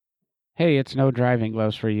Hey, it's no driving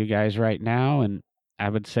gloves for you guys right now. And I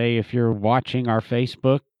would say if you're watching our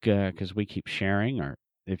Facebook, because we keep sharing, or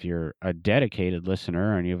if you're a dedicated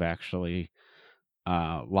listener and you've actually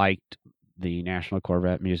liked the National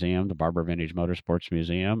Corvette Museum, the Barber Vintage Motorsports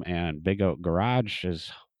Museum, and Big Oak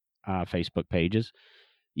Garage's Facebook pages,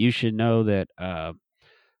 you should know that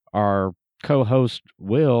our co host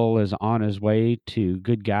Will is on his way to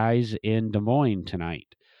Good Guys in Des Moines tonight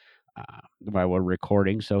while we're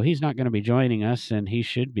recording. So he's not going to be joining us, and he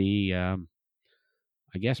should be, I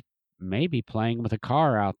guess, maybe playing with a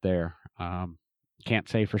car out there. Can't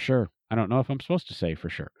say for sure. I don't know if I'm supposed to say for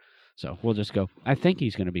sure. So we'll just go. I think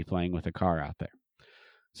he's going to be playing with a car out there.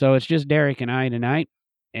 So it's just Derek and I tonight,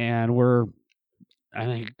 and I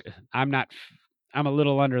think I'm not. I'm a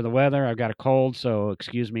little under the weather. I've got a cold, so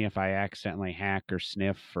excuse me if I accidentally hack or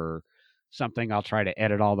sniff or something. I'll try to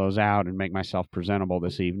edit all those out and make myself presentable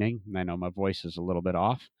this evening. I know my voice is a little bit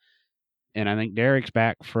off. And I think Derek's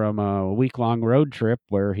back from a week-long road trip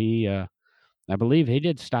where I believe he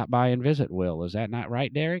did stop by and visit Will. Is that not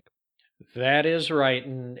right, Derek? That is right,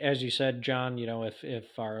 and as you said, John, if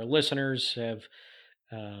our listeners have,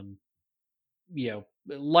 um,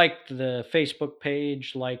 liked the Facebook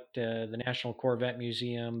page, liked the National Corvette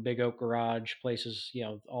Museum, Big Oak Garage, places,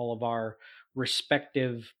 all of our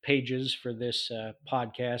respective pages for this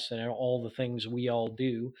podcast and all the things we all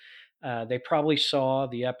do, they probably saw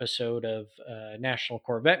the episode of National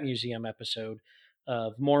Corvette Museum episode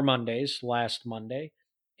of More Mondays last Monday.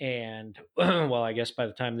 And well, I guess by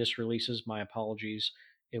the time this releases, my apologies,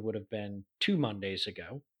 it would have been 2 Mondays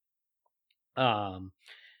ago. Um,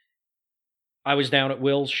 I was down at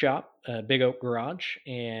Will's shop, Big Oak Garage,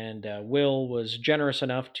 and Will was generous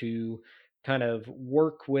enough to kind of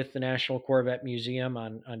work with the National Corvette Museum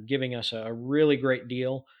on giving us a really great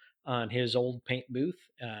deal on his old paint booth.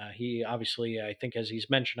 He obviously, I think, as he's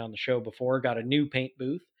mentioned on the show before, got a new paint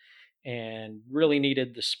booth and really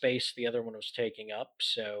needed the space the other one was taking up.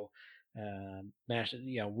 So,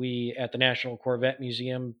 we at the National Corvette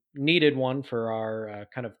Museum needed one for our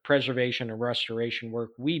kind of preservation and restoration work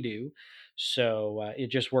we do. So it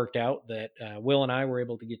just worked out that Will and I were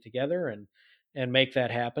able to get together and make that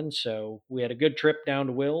happen. So we had a good trip down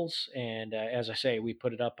to Will's, and as I say, we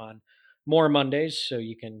put it up on More Mondays, so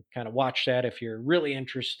you can kind of watch that if you're really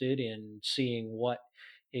interested in seeing what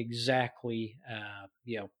exactly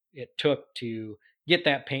it took to get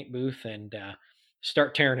that paint booth and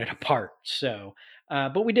start tearing it apart. So,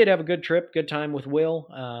 but we did have a good trip, good time with Will.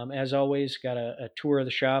 As always, got a tour of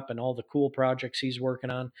the shop and all the cool projects he's working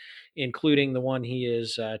on, including the one he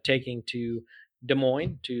is taking to Des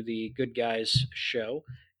Moines to the Good Guys show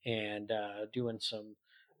and doing some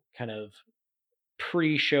kind of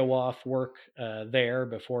pre-show off work there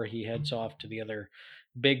before he heads off to the other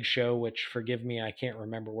big show, which forgive me, I can't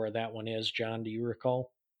remember where that one is. John, do you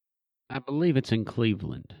recall? I believe it's in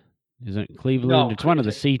Cleveland. Is it Cleveland? No, It's one of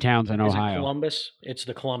is the it sea towns in is it Ohio. Columbus? It's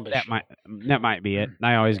the Columbus That might show. that might be it.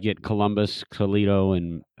 I always get Columbus, Toledo,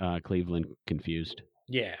 and Cleveland confused.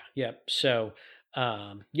 Yeah, yep. So,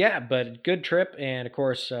 yeah, but good trip, and of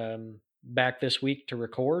course, back this week to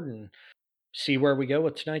record and see where we go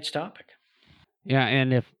with tonight's topic. Yeah,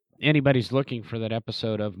 and if anybody's looking for that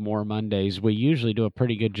episode of More Mondays, we usually do a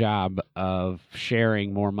pretty good job of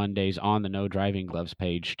sharing More Mondays on the No Driving Gloves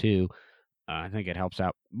page too. I think it helps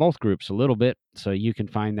out both groups a little bit. So you can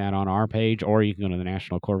find that on our page, or you can go to the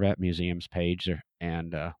National Corvette Museum's page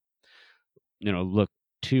and look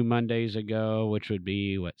 2 Mondays ago, which would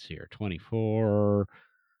be what's here 24.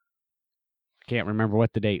 Can't remember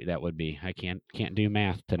what the date that would be. I can't do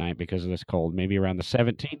math tonight because of this cold. Maybe around the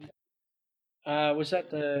 17th. Was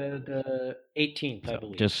that the 18th, I So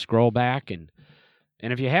believe? just scroll back and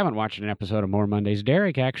if you haven't watched an episode of More Mondays,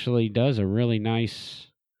 Derek actually does a really nice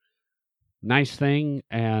thing,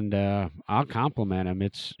 and I'll compliment him.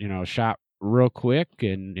 It's shot real quick,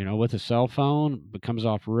 and with a cell phone, it comes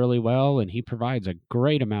off really well, and he provides a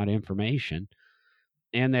great amount of information.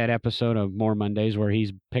 And that episode of More Mondays where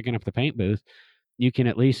he's picking up the paint booth, you can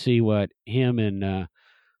at least see what him and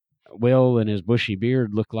Will and his bushy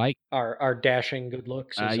beard look like. Our dashing good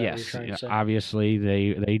looks, is that what you're Yes, trying to say? obviously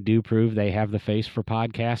they do prove they have the face for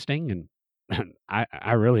podcasting, and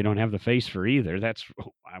I really don't have the face for either. That's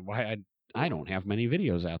why I don't have many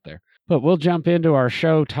videos out there. But we'll jump into our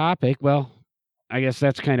show topic. Well, I guess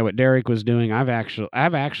that's kind of what Derek was doing. I've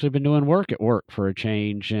actually been doing work at work for a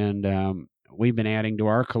change, and we've been adding to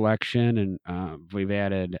our collection, and we've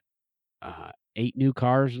added 8 new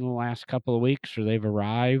cars in the last couple of weeks, or they've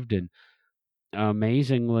arrived, and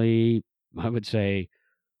amazingly, I would say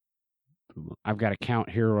I've got to count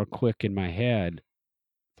here real quick in my head.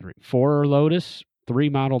 4 Lotus, 3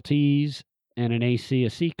 Model Ts and an AC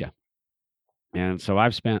Aseca. And so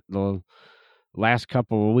I've spent the last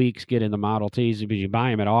couple of weeks getting the Model Ts because you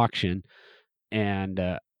buy them at auction, and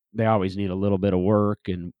they always need a little bit of work.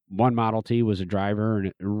 And one Model T was a driver,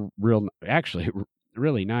 and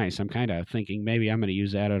really nice. I'm kind of thinking maybe I'm going to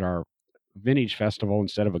use that at our vintage festival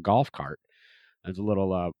instead of a golf cart. It's a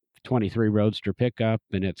little 23 Roadster pickup,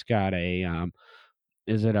 and it's got a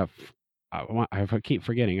is it a I keep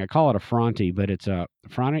forgetting. I call it a Fronty, but it's a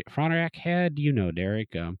Frontenac head. You know,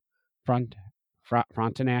 Derek,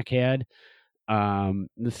 Frontenac head.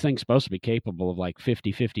 This thing's supposed to be capable of like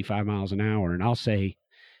 50, 55 miles an hour, and I'll say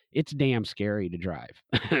it's damn scary to drive.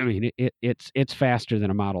 I mean, it's faster than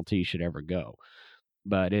a Model T should ever go,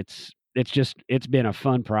 but it's been a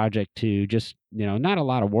fun project to just, not a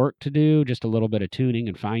lot of work to do, just a little bit of tuning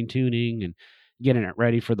and fine tuning and getting it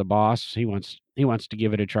ready for the boss. He wants to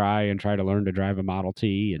give it a try and try to learn to drive a Model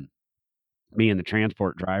T, and being the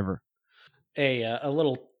transport driver. A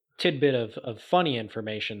little tidbit of funny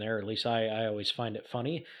information there, at least I always find it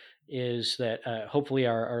funny, is that hopefully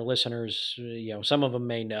our listeners, some of them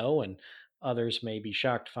may know and others may be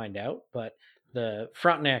shocked to find out, but the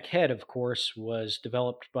Frontenac head, of course, was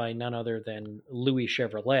developed by none other than Louis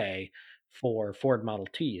Chevrolet for Ford Model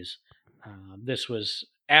Ts. This was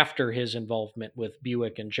after his involvement with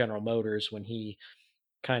Buick and General Motors, when he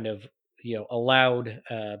kind of allowed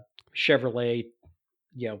Chevrolet,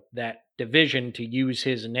 that division, to use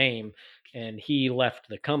his name, and he left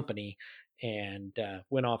the company and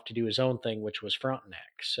went off to do his own thing, which was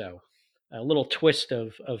Frontenac. So a little twist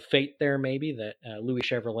of fate there, maybe, that Louis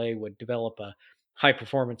Chevrolet would develop a high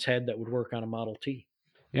performance head that would work on a Model T.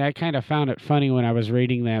 Yeah, I kind of found it funny when I was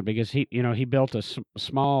reading that, because he built a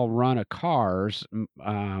small run of cars,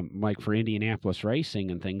 like for Indianapolis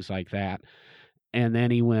racing and things like that, and then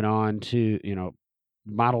he went on to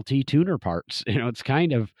Model T tuner parts. It's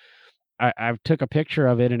kind of, I took a picture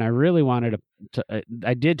of it, and I really wanted to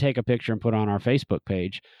I did take a picture and put on our Facebook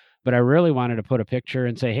page, but I really wanted to put a picture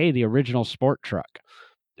and say, hey, the original sport truck,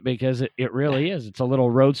 because it really is. It's a little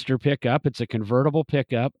roadster pickup. It's a convertible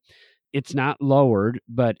pickup. It's not lowered,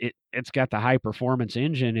 but it's got the high performance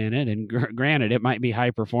engine in it. And granted, it might be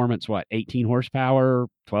high performance, 18 horsepower,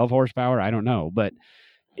 12 horsepower, I don't know, but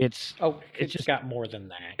it's just got more than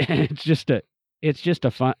that. it's just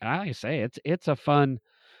a fun, I say it's a fun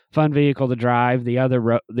vehicle to drive. The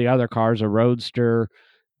other car's a roadster,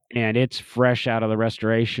 and it's fresh out of the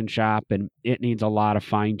restoration shop, and it needs a lot of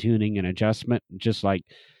fine tuning and adjustment. Just like,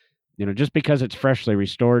 just because it's freshly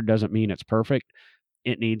restored doesn't mean it's perfect.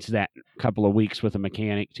 It needs that couple of weeks with a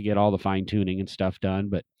mechanic to get all the fine tuning and stuff done.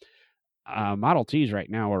 But Model Ts right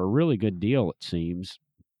now are a really good deal, it seems.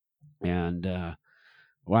 And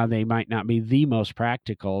while they might not be the most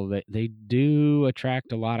practical, they do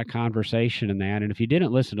attract a lot of conversation in that. And if you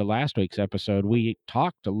didn't listen to last week's episode, we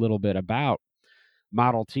talked a little bit about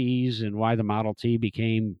Model Ts and why the Model T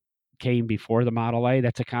came before the Model A.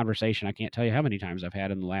 That's a conversation I can't tell you how many times I've had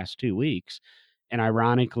in the last 2 weeks. And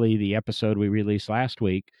ironically, the episode we released last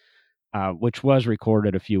week, which was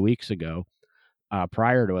recorded a few weeks ago,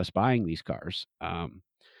 prior to us buying these cars,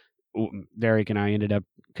 Derek and I ended up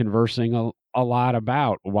conversing a lot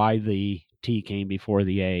about why the T came before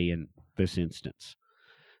the A in this instance,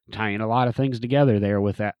 tying a lot of things together there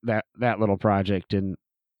with that little project. And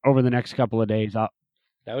over the next couple of days, that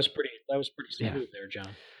was pretty smooth there, John.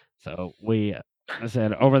 So I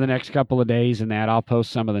said over the next couple of days, and that I'll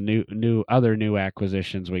post some of the new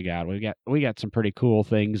acquisitions we got. We got some pretty cool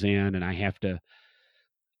things in, and I have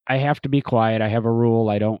to be quiet. I have a rule.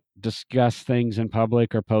 I don't discuss things in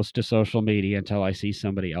public or post to social media until I see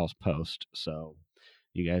somebody else post. So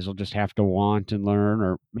you guys will just have to want and learn,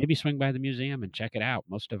 or maybe swing by the museum and check it out.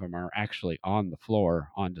 Most of them are actually on the floor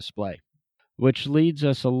on display, which leads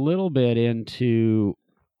us a little bit into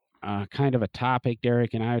kind of a topic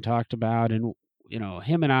Derek and I talked about. And,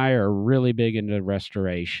 him and I are really big into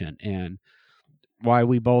restoration, and why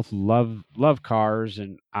we both love cars.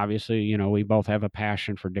 And obviously, we both have a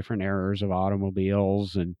passion for different eras of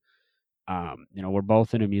automobiles. And, we're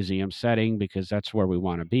both in a museum setting because that's where we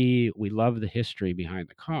want to be. We love the history behind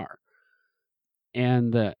the car.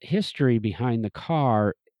 And the history behind the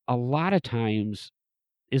car, a lot of times,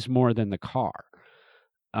 is more than the car.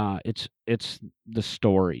 It's the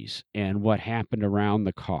stories and what happened around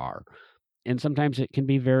the car. And sometimes it can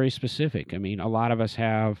be very specific. I mean, a lot of us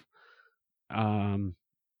have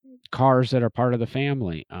cars that are part of the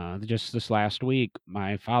family. Just this last week,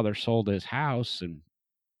 my father sold his house, and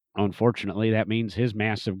unfortunately, that means his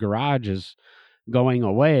massive garage is going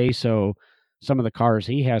away. So some of the cars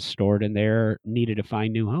he has stored in there needed to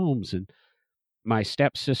find new homes. And my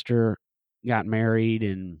stepsister got married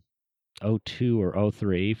in '02 or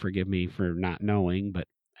 '03. Forgive me for not knowing, but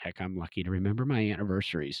heck, I'm lucky to remember my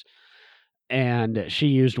anniversaries. And she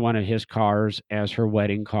used one of his cars as her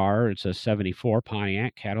wedding car. It's a '74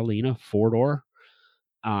 Pontiac Catalina 4-door.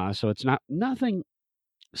 So it's nothing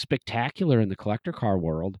spectacular in the collector car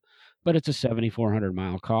world, but it's a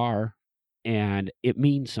 7,400-mile car, and it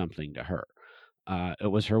means something to her.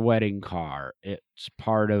 It was her wedding car. It's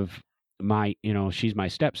part of my, she's my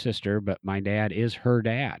stepsister, but my dad is her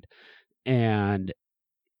dad, and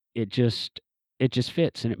it just it just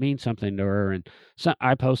fits, and it means something to her. And so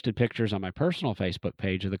I posted pictures on my personal Facebook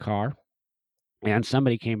page of the car, and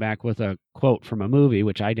somebody came back with a quote from a movie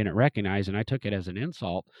which I didn't recognize, and I took it as an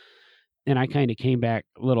insult. And I kind of came back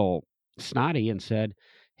a little snotty and said,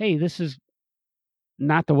 "Hey, this is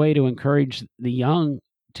not the way to encourage the young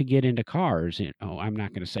to get into cars." I'm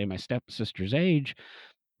not going to say my stepsister's age,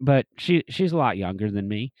 but she's a lot younger than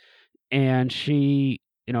me, and she,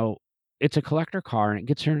 it's a collector car, and it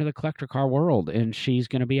gets her into the collector car world, and she's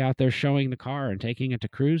going to be out there showing the car and taking it to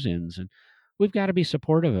cruise-ins, and we've got to be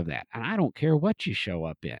supportive of that. And I don't care what you show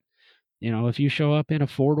up in. If you show up in a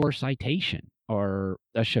 4-door Citation or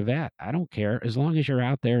a Chevette, I don't care. As long as you're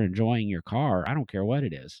out there enjoying your car, I don't care what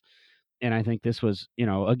it is. And I think this was,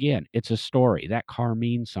 again, it's a story. That car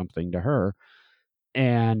means something to her.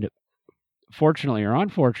 And fortunately or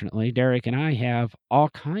unfortunately, Derek and I have all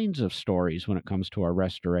kinds of stories when it comes to our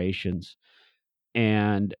restorations.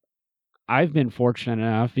 And I've been fortunate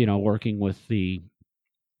enough, working with the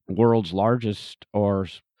world's largest, or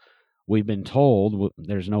we've been told,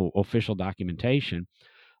 there's no official documentation,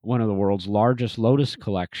 one of the world's largest Lotus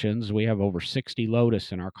collections. We have over 60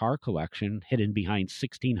 Lotus in our car collection, hidden behind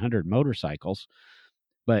 1,600 motorcycles.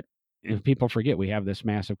 But if people forget, we have this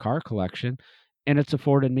massive car collection, and it's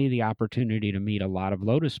afforded me the opportunity to meet a lot of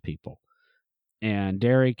Lotus people. And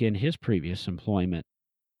Derek, in his previous employment,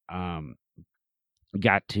 um,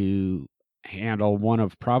 got to handle one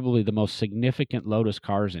of probably the most significant Lotus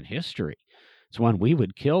cars in history. It's one we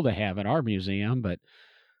would kill to have at our museum, but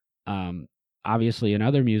um, obviously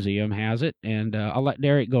another museum has it. And I'll let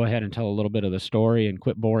Derek go ahead and tell a little bit of the story and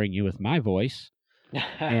quit boring you with my voice.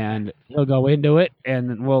 And he'll go into it,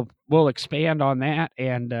 and we'll expand on that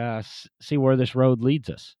and see where this road leads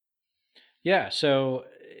us. Yeah, so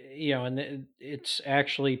and it's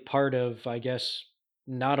actually part of, I guess,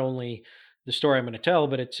 not only the story I'm going to tell,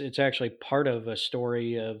 but it's actually part of a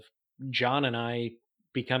story of John and I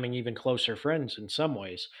becoming even closer friends in some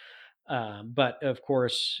ways. But of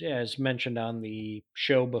course, as mentioned on the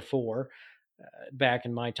show before, back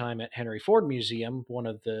in my time at Henry Ford Museum, one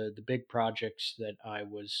of the big projects that I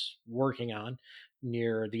was working on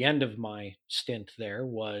near the end of my stint there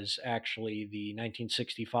was actually the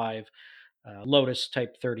 1965 Lotus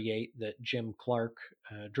Type 38 that Jim Clark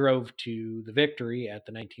drove to the victory at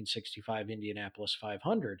the 1965 Indianapolis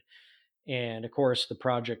 500. And of course, the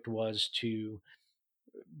project was to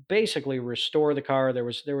basically restore the car. There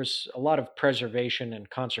was a lot of preservation and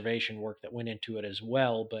conservation work that went into it as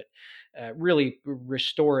well, but really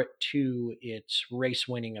restore it to its race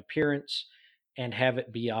winning appearance and have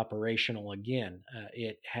it be operational again.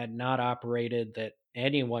 It had not operated that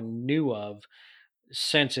anyone knew of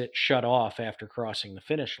since it shut off after crossing the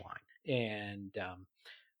finish line. And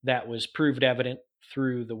that was proved evident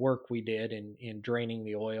through the work we did in draining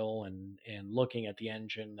the oil and looking at the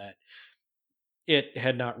engine, that it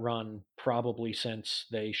had not run probably since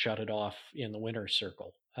they shut it off in the winner's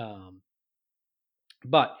circle.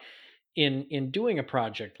 But in doing a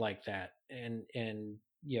project like that, and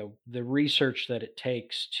the research that it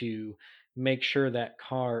takes to make sure that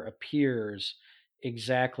car appears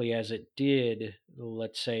exactly as it did,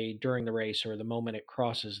 let's say during the race or the moment it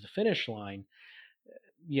crosses the finish line,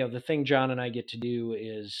 the thing John and I get to do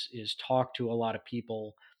is talk to a lot of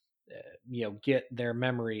people, get their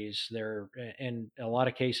memories, their, in a lot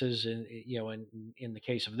of cases, in the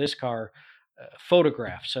case of this car,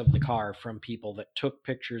 photographs of the car from people that took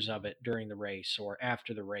pictures of it during the race or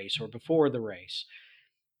after the race or before the race.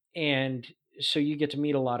 And so you get to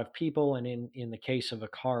meet a lot of people, and in the case of a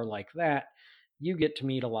car like that, you get to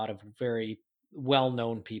meet a lot of very well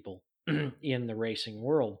known people in the racing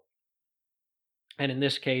world. And in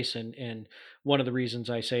this case, and one of the reasons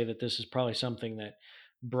I say that this is probably something that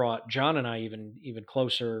brought John and I even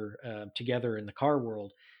closer together in the car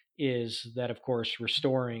world, is that of course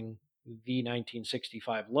restoring the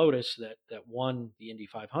 1965 Lotus that won the Indy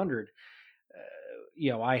 500.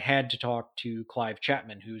 I had to talk to Clive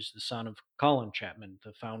Chapman, who's the son of Colin Chapman,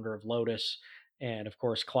 the founder of Lotus. And of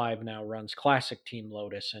course, Clive now runs Classic Team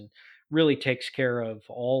Lotus and really takes care of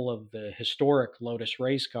all of the historic Lotus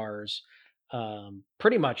race cars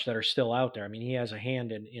pretty much that are still out there. I mean, he has a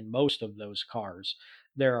hand in most of those cars.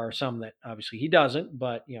 There are some that obviously he doesn't,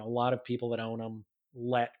 but a lot of people that own them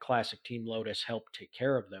let Classic Team Lotus help take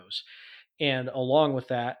care of those. And along with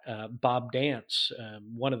that, Bob Dance,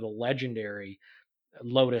 one of the legendary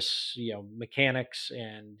Lotus, mechanics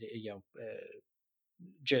and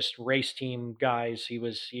just race team guys. He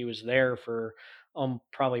was there for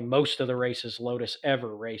probably most of the races Lotus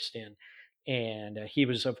ever raced in, and he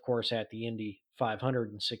was of course at the Indy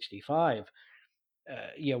 565.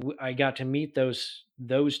 I got to meet those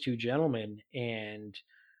two gentlemen and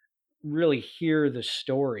really hear the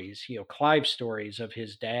stories, Clive's stories of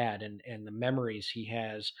his dad and the memories he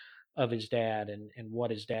has of his dad and what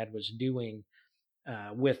his dad was doing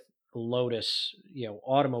with Lotus,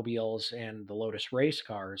 automobiles and the Lotus race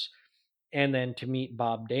cars, and then to meet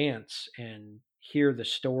Bob Dance and hear the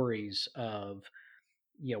stories of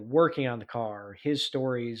working on the car, his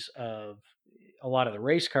stories of a lot of the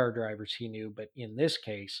race car drivers he knew, but in this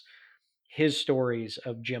case, his stories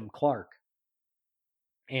of Jim Clark.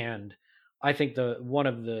 And I think the one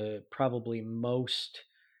of the probably most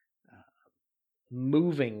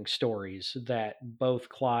moving stories that both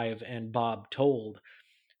Clive and Bob told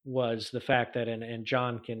was the fact that, and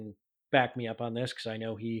John can back me up on this because I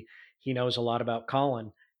know he knows a lot about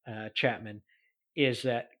Colin Chapman, is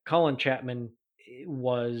that Colin Chapman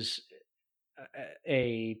was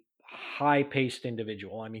a high paced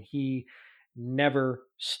individual. I mean, he never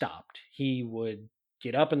stopped. He would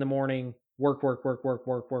get up in the morning, work, work, work, work,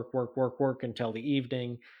 work, work, work, work, work until the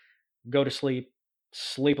evening, go to sleep,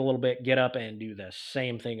 sleep a little bit, get up and do the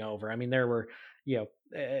same thing over. I mean, there were,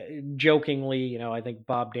 jokingly, I think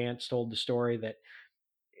Bob Dance told the story that,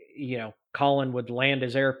 Colin would land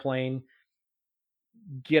his airplane,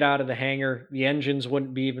 get out of the hangar, the engines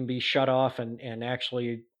wouldn't even be shut off and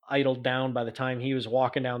actually idled down by the time he was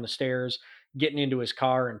walking down the stairs, getting into his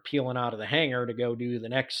car and peeling out of the hangar to go do the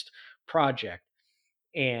next project.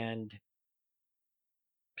 And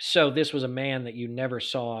so this was a man that you never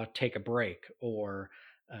saw take a break or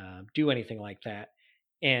do anything like that.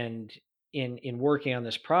 And in working on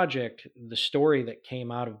this project, the story that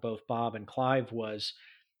came out of both Bob and Clive was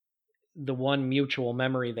the one mutual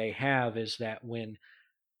memory they have is that when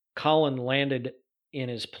Colin landed in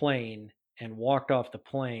his plane and walked off the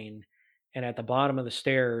plane, and at the bottom of the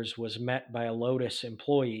stairs was met by a Lotus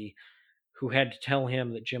employee who had to tell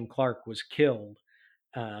him that Jim Clark was killed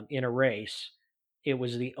in a race. It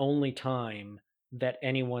was the only time that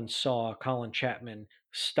anyone saw Colin Chapman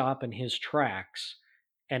stop in his tracks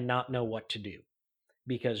and not know what to do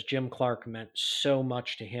because Jim Clark meant so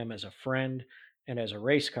much to him as a friend and as a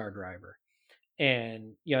race car driver.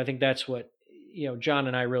 And I think that's what John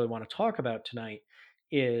and I really want to talk about tonight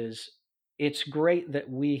is it's great that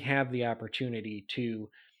we have the opportunity to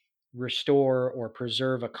restore or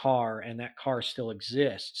preserve a car and that car still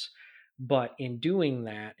exists. But in doing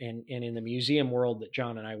that, and in the museum world that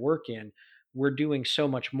John and I work in, we're doing so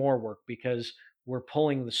much more work because we're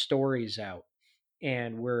pulling the stories out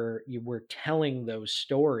and we're telling those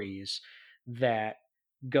stories that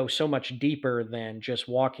go so much deeper than just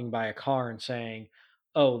walking by a car and saying,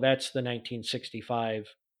 "Oh, that's the 1965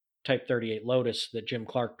 Type 38 Lotus that Jim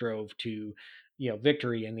Clark drove to,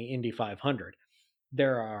 victory in the Indy 500."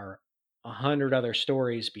 There are 100 other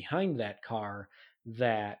stories behind that car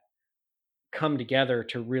that come together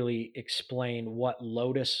to really explain what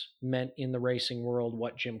Lotus meant in the racing world,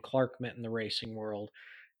 what Jim Clark meant in the racing world,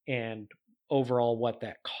 and overall what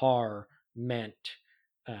that car meant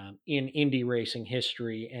in Indy racing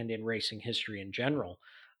history and in racing history in general.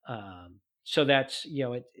 So that's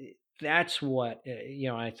that's what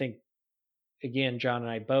I think. Again, John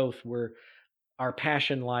and I both were our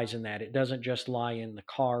passion lies in that. It doesn't just lie in the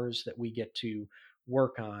cars that we get to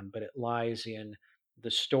work on, but it lies in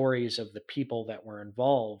the stories of the people that were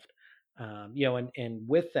involved. And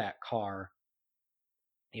with that car,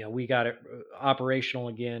 we got it operational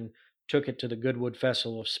again, took it to the Goodwood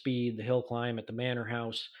Festival of Speed, the hill climb at the Manor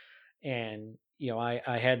House. And,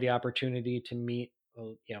 I had the opportunity to meet,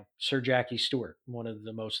 Sir Jackie Stewart, one of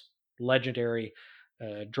the most legendary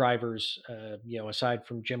drivers, aside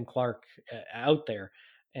from Jim Clark out there.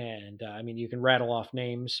 And I mean, you can rattle off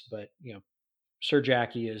names, but, Sir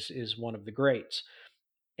Jackie is one of the greats.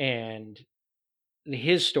 And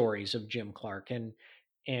his stories of Jim Clark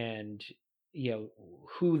and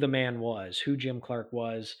who the man was, who Jim Clark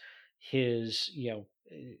was, his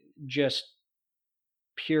just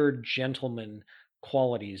pure gentleman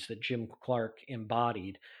qualities that Jim Clark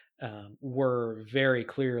embodied were very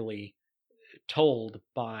clearly told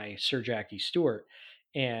by Sir Jackie Stewart.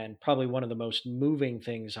 And probably one of the most moving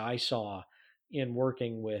things I saw in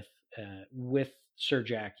working with with Sir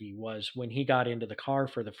Jackie was when he got into the car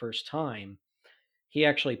for the first time, he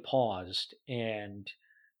actually paused and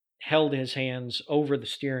held his hands over the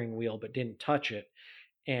steering wheel but didn't touch it,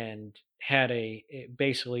 and had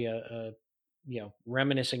basically a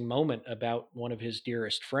reminiscing moment about one of his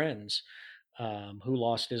dearest friends, who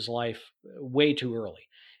lost his life way too early.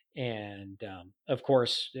 And of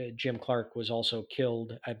course, Jim Clark was also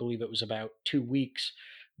killed. I believe it was about 2 weeks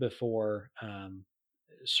before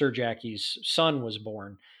Sir Jackie's son was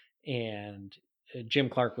born, and Jim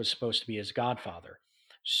Clark was supposed to be his godfather.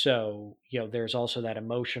 So there's also that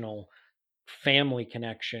emotional family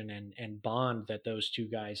connection and bond that those two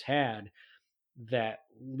guys had, that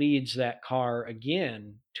leads that car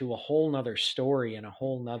again to a whole nother story and a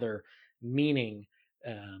whole nother meaning,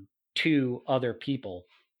 to other people.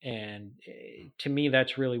 And to me,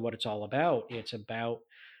 that's really what it's all about. It's about,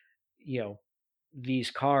 you know,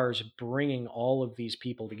 these cars bringing all of these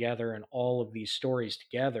people together and all of these stories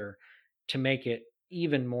together to make it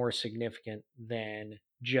even more significant than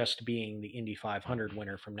just being the Indy 500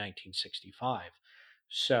 winner from 1965.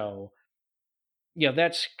 So,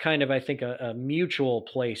 that's kind of, I think, a mutual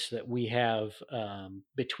place that we have,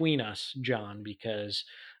 between us, John, because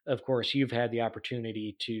of course you've had the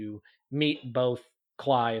opportunity to meet both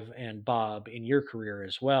Clive and Bob in your career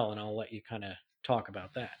as well. And I'll let you kind of talk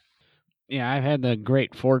about that. Yeah, I've had the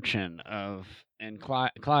great fortune of, and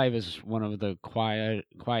Clive is one of the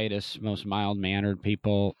quietest, most mild mannered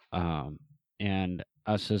people, and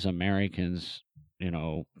us as Americans, you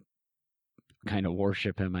know, kind of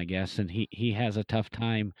worship him, I guess, and he has a tough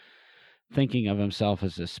time thinking of himself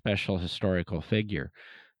as a special historical figure,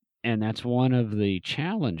 and that's one of the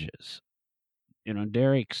challenges.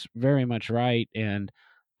 Derek's very much right, and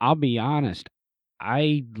I'll be honest,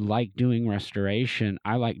 I like doing restoration.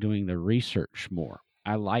 I like doing the research more.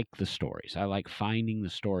 I like the stories. I like finding the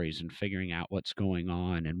stories and figuring out what's going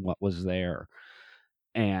on and what was there.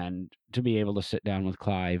 And to be able to sit down with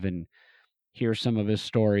Clive and hear some of his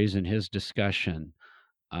stories and his discussion.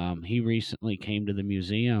 He recently came to the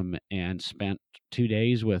museum and spent 2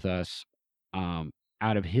 days with us,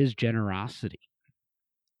 out of his generosity.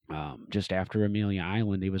 Just after Amelia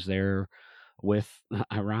Island, he was there with,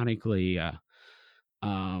 ironically, all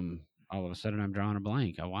of a sudden I'm drawing a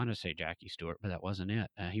blank. I want to say Jackie Stewart, but that wasn't it.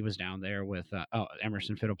 He was down there with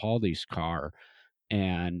Emerson Fittipaldi's car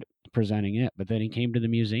and presenting it. But then he came to the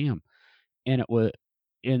museum, and it was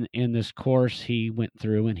in this course he went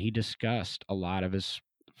through and he discussed a lot of his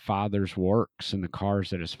father's works and the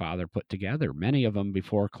cars that his father put together, many of them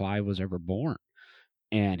before Clive was ever born.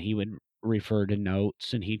 And he would refer to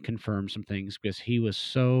notes and he'd confirm some things because he was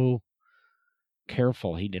so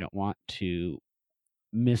careful. He didn't want to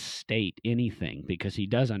misstate anything because he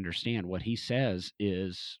does understand what he says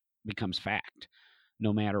is becomes fact.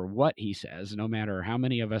 No matter what he says, no matter how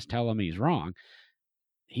many of us tell him he's wrong,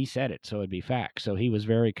 he said it, so it'd be fact. So he was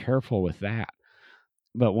very careful with that.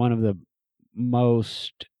 But one of the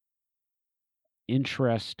most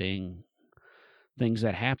interesting things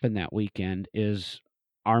that happened that weekend is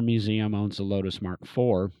our museum owns a Lotus Mark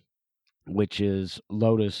IV, which is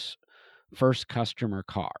Lotus' first customer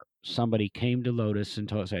car. Somebody came to Lotus and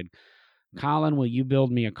said, Colin, will you build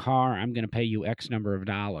me a car? I'm going to pay you X number of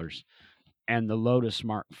dollars. And the Lotus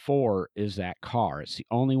Mark IV is that car. It's the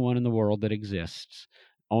only one in the world that exists,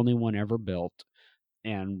 only one ever built.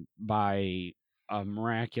 And by a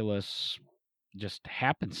miraculous just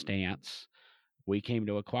happenstance, we came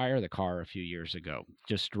to acquire the car a few years ago.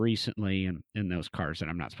 Just recently, in those cars that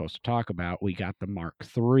I'm not supposed to talk about, we got the Mark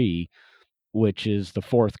III, which is the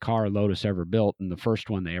fourth car Lotus ever built and the first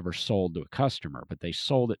one they ever sold to a customer. But they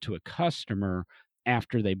sold it to a customer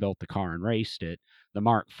after they built the car and raced it. The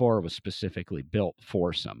Mark IV was specifically built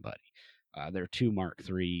for somebody. There are two Mark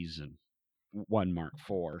IIIs and one Mark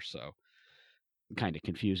IV, so kind of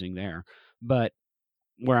confusing there. But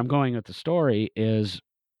where I'm going with the story is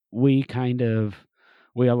we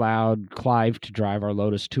allowed Clive to drive our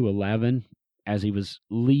Lotus 211 as he was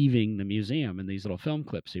leaving the museum in these little film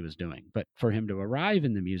clips he was doing. But for him to arrive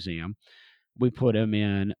in the museum, we put him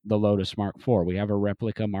in the Lotus Mark IV. We have a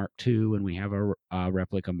replica Mark II and we have a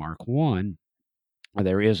replica Mark I.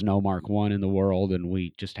 There is no Mark I in the world, and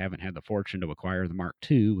we just haven't had the fortune to acquire the Mark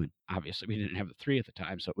II. And obviously, we didn't have the III at the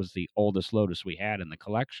time, so it was the oldest Lotus we had in the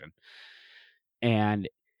collection. And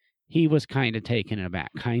he was kind of taken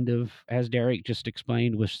aback, kind of, as Derek just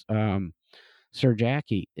explained with Sir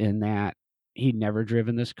Jackie, in that he'd never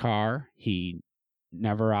driven this car. He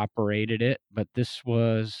never operated it, but this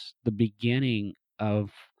was the beginning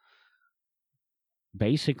of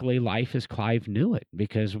basically life as Clive knew it,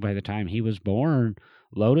 because by the time he was born,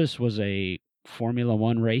 Lotus was a Formula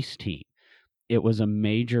One race team. It was a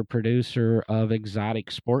major producer of exotic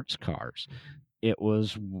sports cars. It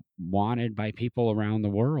was wanted by people around the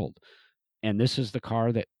world. And this is the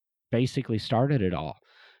car that basically started it all.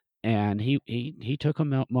 And he took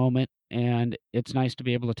a moment, and it's nice to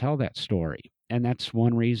be able to tell that story. And that's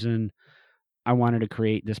one reason I wanted to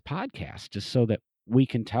create this podcast, just so that we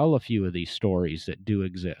can tell a few of these stories that do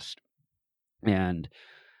exist. And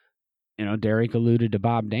Derek alluded to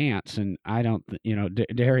Bob Dance, and I don't,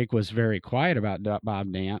 Derek was very quiet about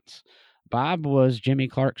Bob Dance. Bob was Jimmy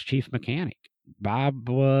Clark's chief mechanic. Bob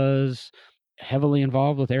was heavily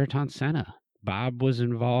involved with Ayrton Senna. Bob was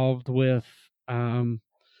involved with,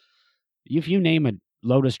 if you name a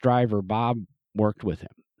Lotus driver, Bob worked with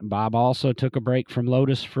him. Bob also took a break from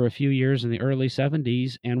Lotus for a few years in the early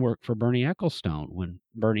 70s and worked for Bernie Ecclestone when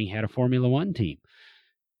Bernie had a Formula One team.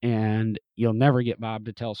 And you'll never get Bob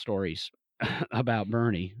to tell stories about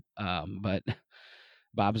Bernie, but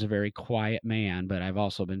Bob's a very quiet man. But I've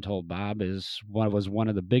also been told Bob was one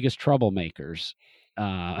of the biggest troublemakers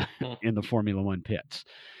in the Formula One pits.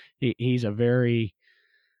 He's a very,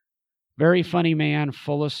 very funny man,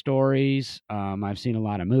 full of stories. I've seen a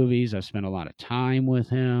lot of movies. I've spent a lot of time with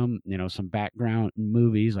him. Some background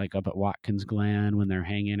movies like up at Watkins Glen when they're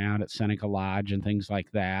hanging out at Seneca Lodge and things like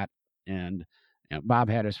that. And Bob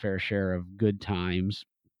had his fair share of good times.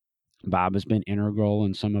 Bob has been integral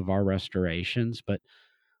in some of our restorations, but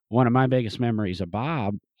one of my biggest memories of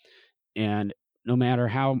Bob, and no matter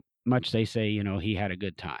how much they say, he had a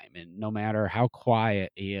good time, and no matter how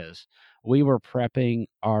quiet he is, we were prepping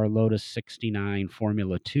our Lotus 69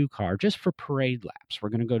 Formula 2 car just for parade laps. We're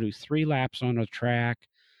going to go do 3 laps on a track.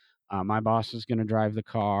 My boss is going to drive the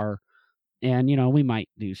car. And, we might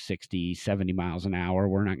do 60, 70 miles an hour.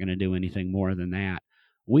 We're not going to do anything more than that.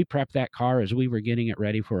 We prepped that car as we were getting it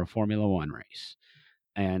ready for a Formula One race.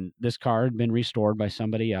 And this car had been restored by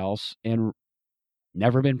somebody else and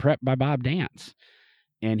never been prepped by Bob Dance.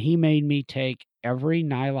 And he made me take every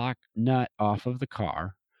nylock nut off of the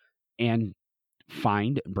car and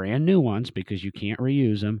find brand new ones, because you can't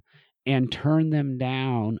reuse them, and turn them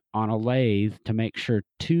down on a lathe to make sure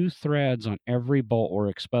 2 threads on every bolt were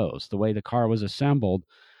exposed. The way the car was assembled,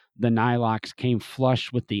 the nylocks came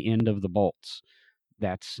flush with the end of the bolts.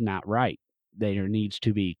 That's not right. There needs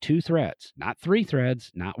to be 2 threads, not 3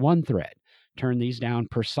 threads, not 1 thread. Turn these down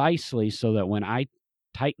precisely so that when I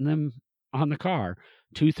tighten them on the car,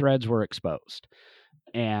 2 threads were exposed.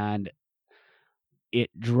 And it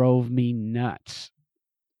drove me nuts.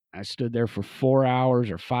 I stood there for 4 hours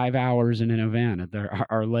or 5 hours in an event at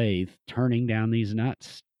our lathe, turning down these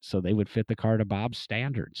nuts so they would fit the car to Bob's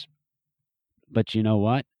standards. But you know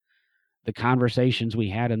what? The conversations we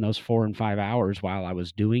had in those 4 and 5 hours while I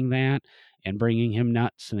was doing that and bringing him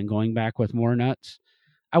nuts and then going back with more nuts,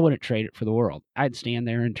 I wouldn't trade it for the world. I'd stand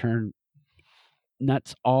there and turn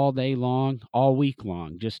nuts all day long, all week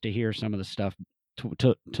long, just to hear some of the stuff,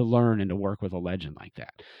 to learn and to work with a legend like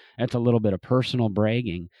that. That's a little bit of personal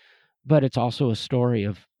bragging, but it's also a story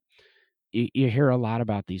of, you hear a lot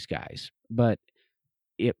about these guys, but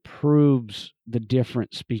it proves the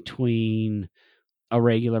difference between a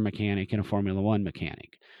regular mechanic and a Formula One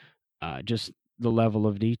mechanic, just the level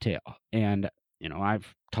of detail. And,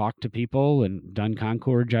 I've talked to people and done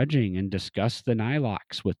Concours judging and discussed the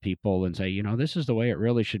nylocks with people and say, this is the way it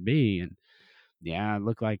really should be. And yeah, it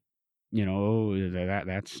looked like,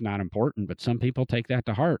 that's not important, but some people take that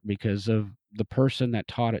to heart because of the person that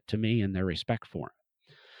taught it to me and their respect for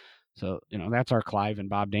him. So, that's our Clive and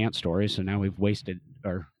Bob Dance story. So now we've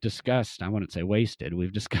discussed, I wouldn't say wasted,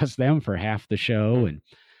 we've discussed them for half the show. And,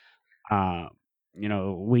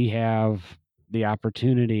 we have the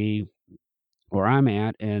opportunity where I'm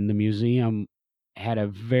at, and the museum had a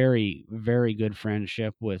very, very good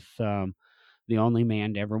friendship with the only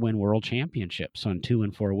man to ever win world championships on 2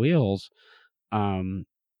 and 4 wheels.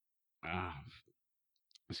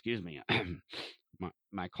 Excuse me,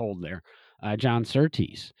 my cold there. John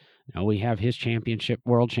Surtees. We have his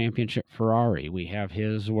world championship Ferrari. We have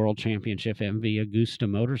his world championship MV Agusta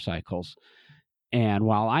motorcycles. And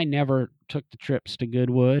while I never took the trips to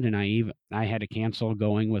Goodwood, and I had to cancel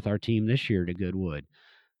going with our team this year to Goodwood,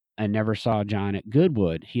 I never saw John at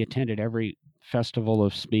Goodwood. He attended every festival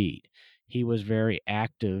of speed. He was very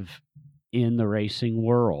active in the racing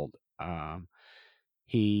world.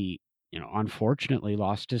 He, unfortunately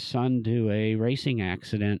lost his son to a racing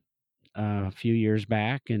accident a few years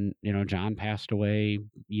back. And, John passed away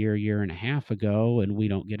year and a half ago, and we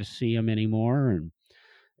don't get to see him anymore. And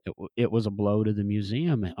it was a blow to the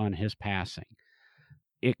museum on his passing.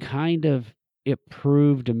 It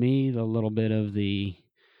proved to me the little bit of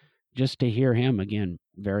just to hear him again,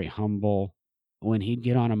 very humble, when he'd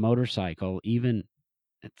get on a motorcycle, even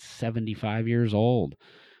at 75 years old,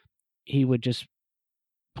 he would just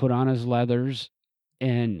put on his leathers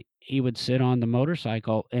and he would sit on the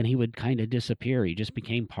motorcycle and he would kind of disappear. He just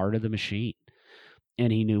became part of the machine.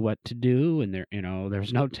 And he knew what to do, and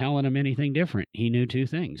there's no telling him anything different. He knew two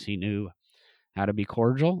things. He knew how to be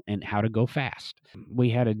cordial and how to go fast. We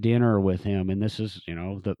had a dinner with him, and this is,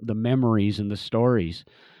 the memories and the stories.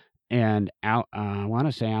 And I want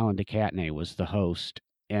to say Alan DeCatney was the host,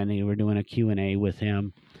 and we were doing a Q&A with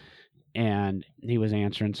him, and he was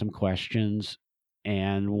answering some questions.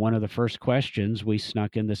 And one of the first questions, we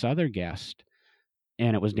snuck in this other guest,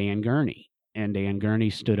 and it was Dan Gurney. And Dan Gurney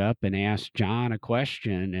stood up and asked John a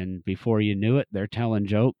question, and before you knew it, they're telling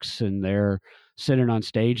jokes and they're sitting on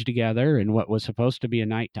stage together. And what was supposed to be a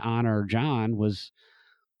night to honor John was,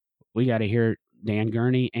 we got to hear Dan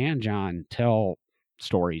Gurney and John tell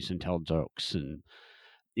stories and tell jokes. And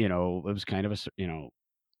it was kind of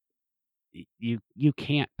you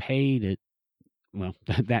can't pay to, well,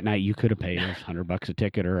 that night you could have paid us $100 a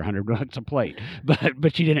ticket or $100 a plate,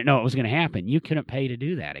 but you didn't know it was going to happen. You couldn't pay to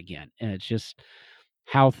do that again. And it's just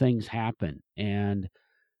how things happen. And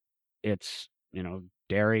it's,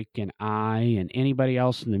 Derek and I and anybody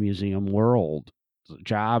else in the museum world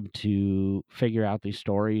job to figure out these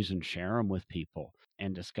stories and share them with people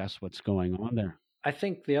and discuss what's going on there. I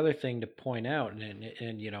think the other thing to point out, and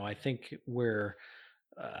I think we're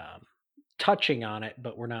touching on it,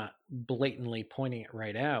 but we're not blatantly pointing it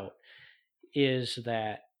right out, is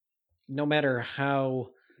that no matter how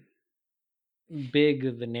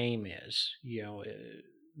big the name is,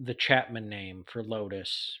 the Chapman name for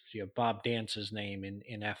Lotus, Bob Dance's name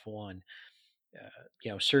in F1,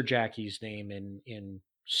 Sir Jackie's name in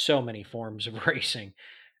so many forms of racing,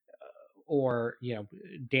 or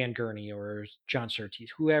Dan Gurney or John Surtees,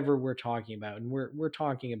 whoever we're talking about, and we're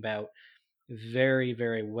talking about very,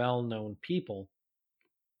 very well known people.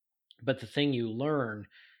 But the thing you learn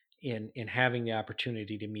in having the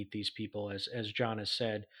opportunity to meet these people, as John has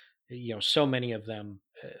said, so many of them,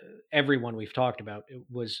 everyone we've talked about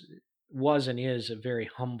was and is a very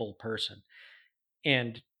humble person.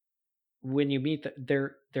 And when you meet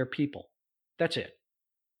they're people. That's it.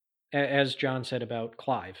 As John said about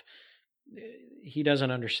Clive, he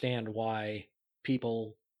doesn't understand why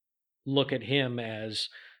people look at him as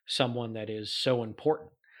someone that is so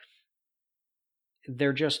important.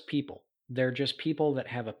 They're just people. They're just people that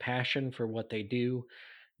have a passion for what they do,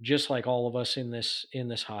 just like all of us in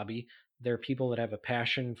this hobby. They're people that have a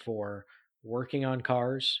passion for working on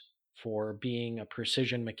cars, for being a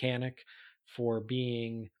precision mechanic, for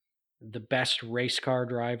being the best race car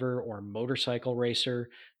driver or motorcycle racer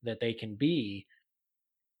that they can be.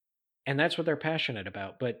 And that's what they're passionate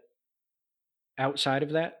about. But outside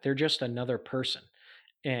of that, they're just another person.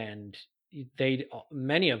 And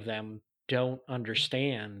many of them don't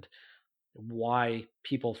understand why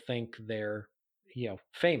people think they're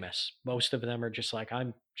famous. Most of them are just like,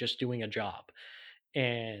 I'm just doing a job.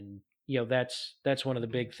 And that's one of the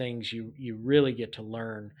big things you really get to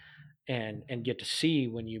learn and get to see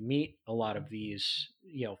when you meet a lot of these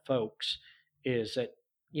folks, is that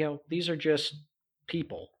these are just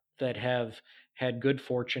people that have had good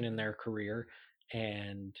fortune in their career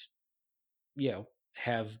and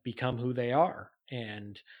have become who they are.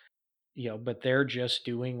 And but they're just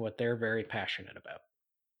doing what they're very passionate about.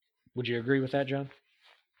 Would you agree with that, John?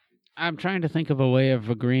 I'm trying to think of a way of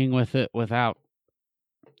agreeing with it without,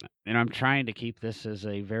 and I'm trying to keep this as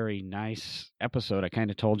a very nice episode. I kind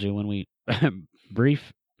of told you when we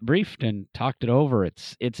briefed and talked it over.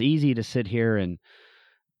 It's easy to sit here and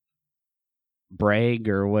brag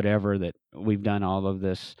or whatever that we've done all of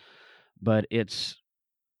this, but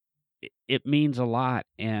it means a lot.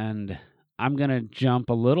 And I'm going to jump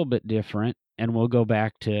a little bit different, and we'll go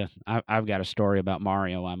back to, I've got a story about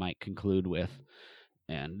Mario I might conclude with,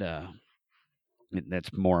 and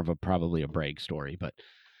that's more of probably a brag story, but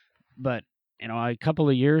a couple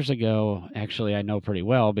of years ago, actually, I know pretty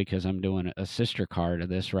well because I'm doing a sister car to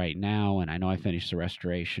this right now, and I know I finished the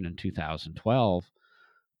restoration in 2012,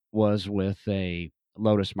 was with a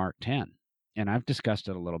Lotus Mark 10. And I've discussed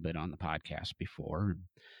it a little bit on the podcast before.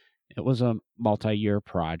 It was a multi-year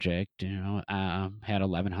project. Had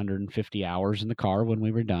 1,150 hours in the car when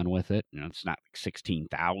we were done with it. It's not like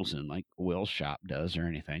 16,000 like Will's shop does or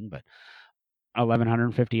anything, but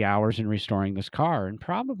 1,150 hours in restoring this car, and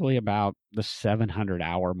probably about the 700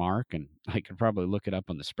 hour mark. And I could probably look it up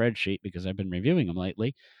on the spreadsheet because I've been reviewing them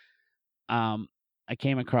lately. I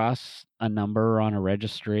came across a number on a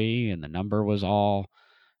registry, and the number was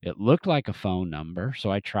it looked like a phone number. So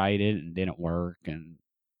I tried it and didn't work. And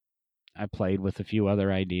I played with a few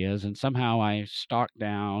other ideas, and somehow I stalked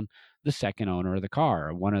down the second owner of the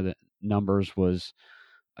car. One of the numbers was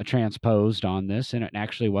transposed on this, and it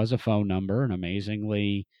actually was a phone number. And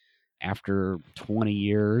amazingly, after 20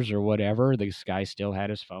 years or whatever, this guy still had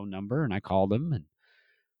his phone number, and I called him and,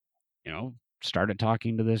 started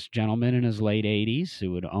talking to this gentleman in his late 80s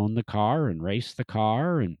who would own the car and race the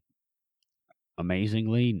car, and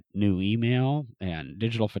amazingly knew email and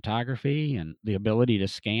digital photography and the ability to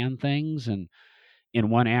scan things. And in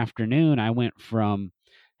one afternoon, I went from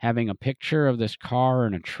having a picture of this car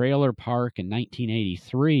in a trailer park in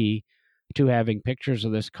 1983 to having pictures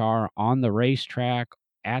of this car on the racetrack,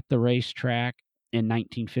 at the racetrack in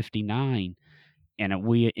 1959. And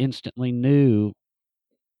we instantly knew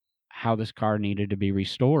how this car needed to be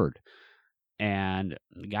restored. And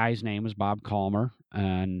the guy's name was Bob Calmer,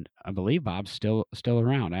 and I believe Bob's still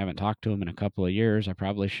around. I haven't talked to him in a couple of years. I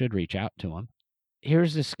probably should reach out to him.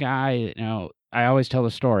 Here's this guy, I always tell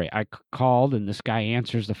the story. I called, and this guy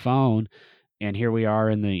answers the phone, and here we are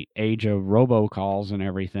in the age of robocalls and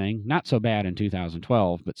everything. Not so bad in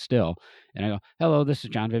 2012, but still. And I go, "Hello, this is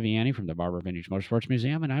John Viviani from the Barber Vintage Motorsports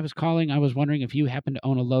Museum, and I was calling. I was wondering if you happen to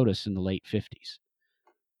own a Lotus in the late 50s."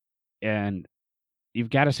 And you've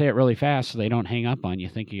got to say it really fast so they don't hang up on you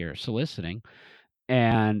thinking you're soliciting.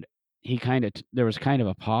 And he there was kind of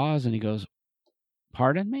a pause, and he goes,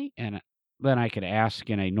 "Pardon me?" And then I could ask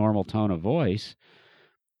in a normal tone of voice,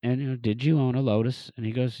 and, "Did you own a Lotus?" And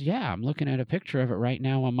he goes, "Yeah, I'm looking at a picture of it right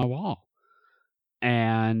now on my wall."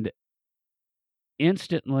 And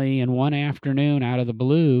instantly, in one afternoon, out of the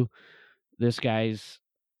blue,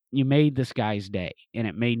 you made this guy's day, and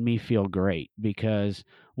it made me feel great, because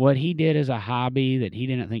what he did as a hobby that he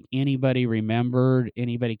didn't think anybody remembered,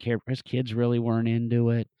 anybody cared, his kids really weren't into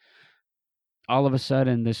it. All of a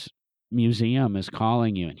sudden, this museum is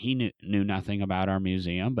calling you, and he knew nothing about our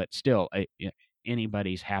museum, but still,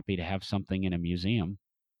 anybody's happy to have something in a museum,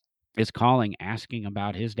 is calling, asking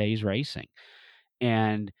about his day's racing.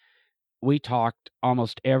 And we talked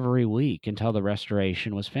almost every week until the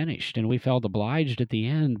restoration was finished, and we felt obliged at the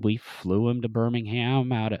end. We flew him to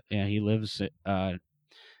Birmingham. He lives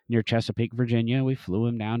near Chesapeake, Virginia. We flew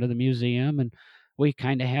him down to the museum, and we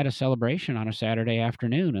kind of had a celebration on a Saturday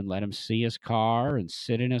afternoon and let him see his car and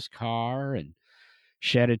sit in his car and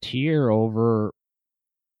shed a tear over,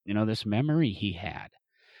 this memory he had.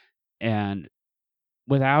 And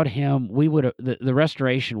without him, the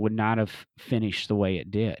restoration would not have finished the way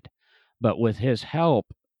it did. But with his help,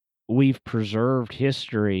 we've preserved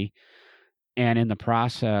history, and in the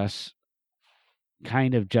process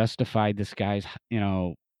kind of justified this guy's,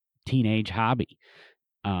 teenage hobby.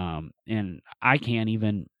 And I can't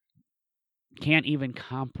even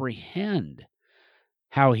comprehend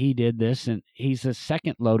how he did this. And he's the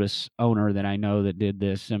second Lotus owner that I know that did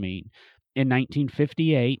this. I mean, in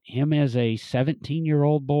 1958, him as a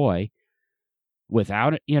 17-year-old boy,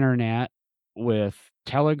 without internet, with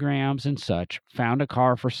telegrams and such, found a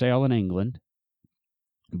car for sale in England,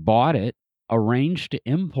 bought it, arranged to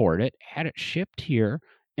import it, had it shipped here,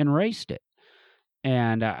 and raced it.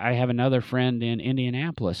 And I have another friend in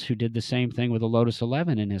Indianapolis who did the same thing with a Lotus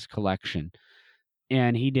 11 in his collection.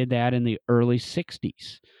 And he did that in the early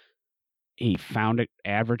 60s. He found it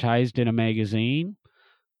advertised in a magazine,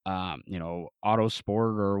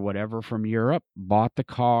 Autosport or whatever from Europe, bought the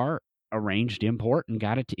car, arranged import, and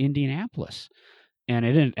got it to Indianapolis. And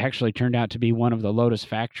it actually turned out to be one of the Lotus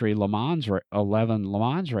factory 11 Le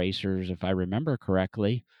Mans racers, if I remember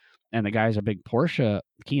correctly. And the guy's a big Kena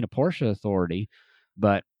Porsche authority,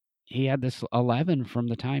 but he had this 11 from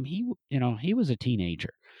the time he was a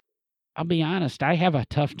teenager. I'll be honest, I have a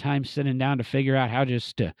tough time sitting down to figure out how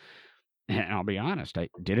and I'll be honest, I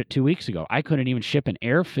did it 2 weeks ago. I couldn't even ship an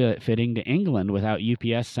air fitting to England without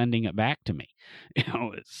UPS sending it back to me.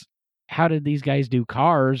 How did these guys do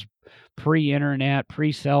cars pre-internet,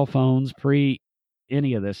 pre-cell phones,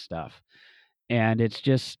 pre-any of this stuff? And it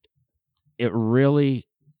really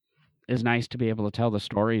is nice to be able to tell the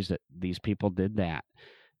stories that these people did that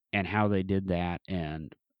and how they did that,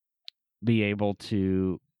 and be able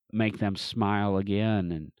to make them smile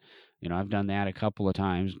again. And I've done that a couple of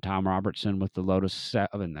times. Tom Robertson with the Lotus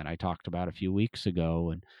 7 that I talked about a few weeks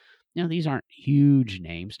ago. And these aren't huge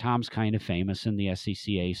names. Tom's kind of famous in the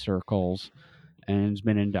SCCA circles and has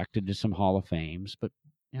been inducted to some Hall of Fames. But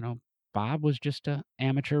Bob was just an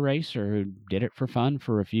amateur racer who did it for fun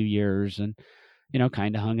for a few years, and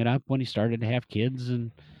kind of hung it up when he started to have kids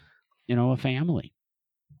and a family.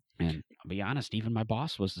 And I'll be honest, even my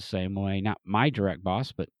boss was the same way. Not my direct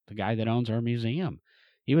boss, but the guy that owns our museum.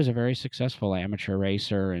 He was a very successful amateur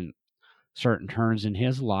racer, and certain turns in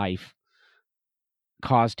his life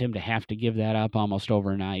caused him to have to give that up almost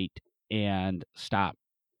overnight and stop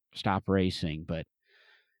racing. But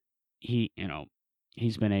he's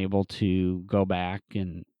been able to go back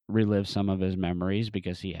and relive some of his memories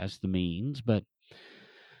because he has the means. But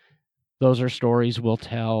those are stories we'll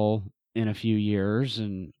tell in a few years,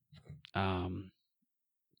 and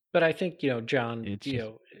But I think, John, it's just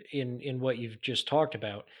in what you've just talked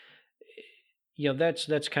about,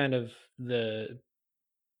 that's kind of the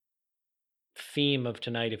theme of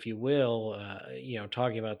tonight, if you will.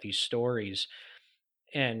 Talking about these stories,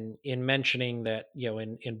 and in mentioning that,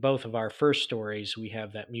 in both of our first stories, we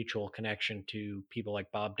have that mutual connection to people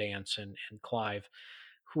like Bob Dance and Clive,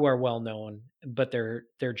 who are well known, but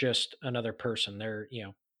they're just another person. They're,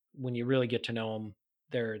 when you really get to know them,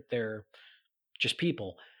 they're just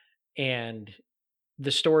people. And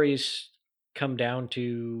the stories come down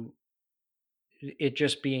to it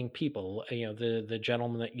just being people. The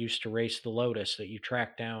gentleman that used to race the Lotus that you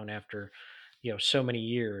tracked down after, so many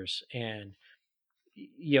years. And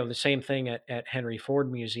the same thing at Henry Ford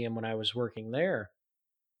Museum when I was working there.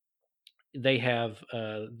 They have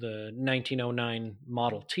the 1909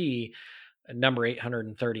 Model T, number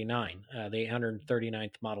 839, the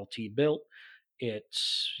 839th Model T built.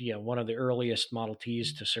 It's one of the earliest Model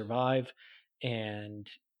Ts to survive, and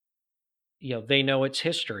they know its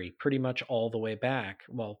history pretty much all the way back.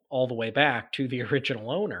 Well, all the way back to the original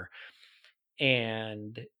owner.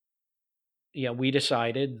 And we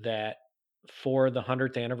decided that for the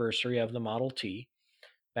 100th anniversary of the Model T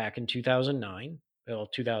back in 2009, well,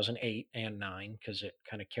 2008 and 9, because it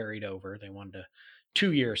kind of carried over. They wanted a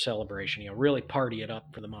 2-year celebration, really party it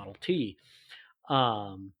up for the Model T.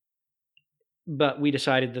 But we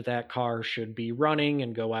decided that car should be running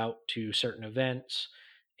and go out to certain events.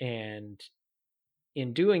 And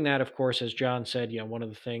in doing that, of course, as John said, one of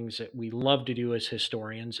the things that we love to do as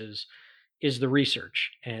historians is the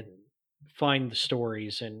research and find the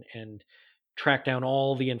stories and track down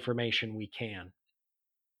all the information we can.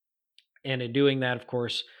 And in doing that, of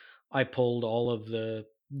course, I pulled all of the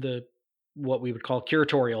what we would call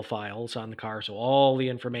curatorial files on the car, so all the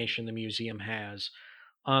information the museum has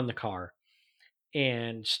on the car,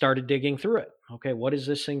 and started digging through it. Okay, what is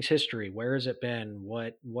this thing's history? Where has it been?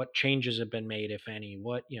 What changes have been made, if any?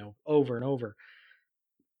 What, over and over.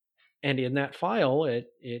 And in that file,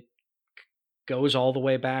 it goes all the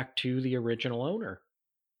way back to the original owner.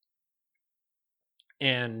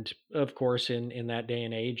 And of course, in that day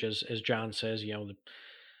and age, as John says,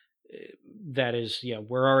 that is,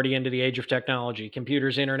 we're already into the age of technology,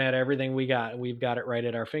 computers, internet, everything we've got it right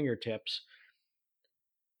at our fingertips.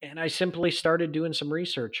 And I simply started doing some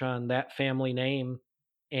research on that family name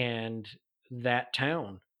and that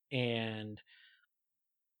town. And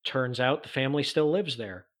turns out the family still lives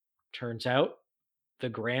there. Turns out the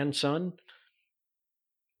grandson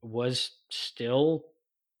was still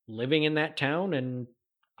living in that town, and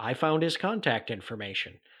I found his contact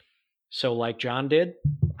information. So, like John did,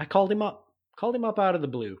 I called him up. Called him up out of the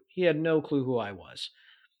blue. He had no clue who I was.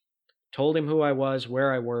 Told him who I was,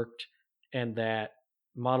 where I worked, and that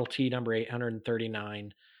Model T number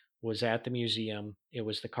 839 was at the museum. It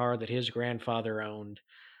was the car that his grandfather owned.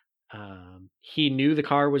 He knew the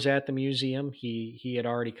car was at the museum. He had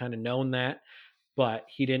already kind of known that, but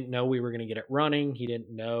he didn't know we were going to get it running. He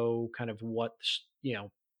didn't know kind of what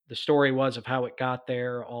the story was of how it got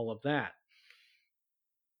there, all of that.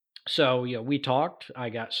 So we talked. I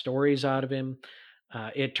got stories out of him.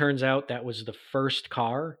 It turns out that was the first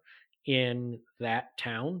car in that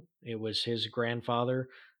town. It was his grandfather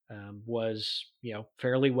was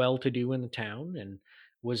fairly well to do in the town and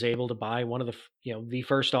was able to buy one of the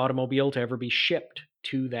first automobile to ever be shipped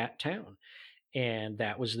to that town, and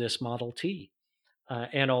that was this Model T.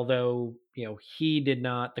 And although he did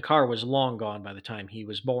not, the car was long gone by the time he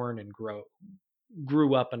was born and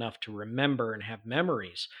grew up enough to remember and have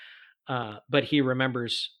memories. But he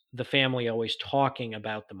remembers the family always talking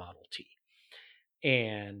about the Model T,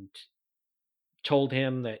 and told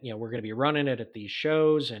him that we're going to be running it at these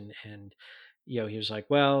shows, and he was like,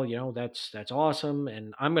 well, that's awesome,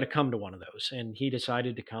 and I'm going to come to one of those. And he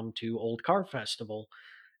decided to come to Old Car Festival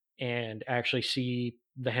and actually see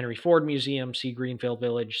the Henry Ford Museum, see Greenfield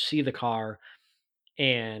Village, see the car,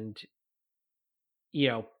 and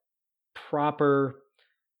proper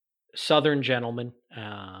Southern gentleman.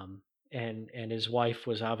 And his wife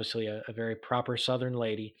was obviously a very proper Southern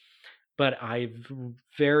lady. But I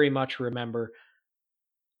very much remember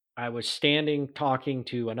I was standing talking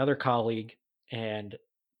to another colleague, and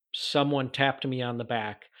someone tapped me on the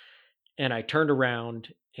back, and I turned around,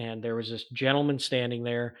 and there was this gentleman standing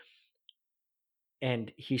there,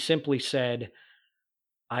 and he simply said,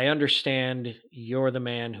 I understand you're the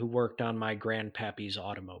man who worked on my grandpappy's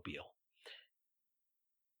automobile.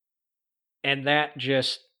 And that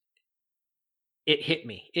just, it hit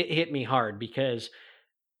me. It hit me hard because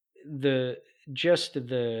the, just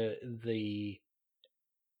the,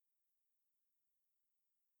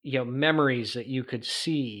 memories that you could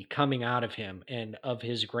see coming out of him and of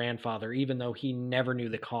his grandfather, even though he never knew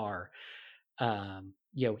the car,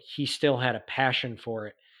 he still had a passion for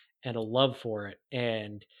it and a love for it.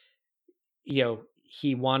 And,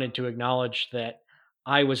 he wanted to acknowledge that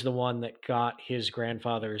I was the one that got his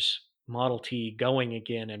grandfather's Model T going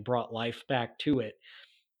again and brought life back to it.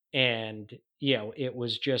 And, it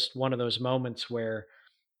was just one of those moments where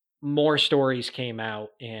more stories came out,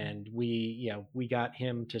 and we got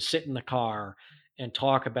him to sit in the car and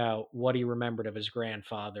talk about what he remembered of his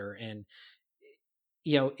grandfather. And,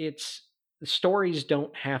 it's, the stories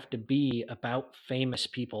don't have to be about famous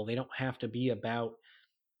people. They don't have to be about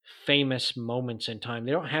famous moments in time.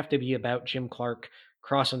 They don't have to be about Jim Clark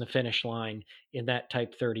crossing the finish line in that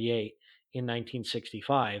Type 38 in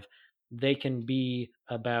 1965. They can be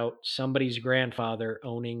about somebody's grandfather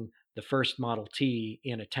owning the first Model T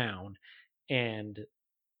in a town, and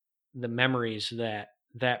the memories that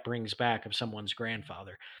that brings back of someone's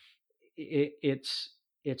grandfather. It's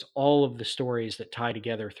all of the stories that tie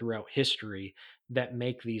together throughout history that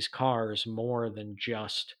make these cars more than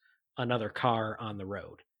just another car on the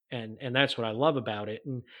road. And that's what I love about it.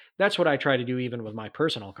 And that's what I try to do even with my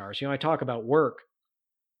personal cars. I talk about work,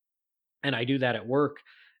 and I do that at work,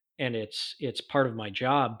 and it's part of my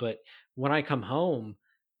job. But when I come home,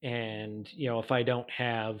 and if I don't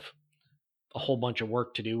have a whole bunch of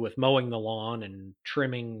work to do with mowing the lawn and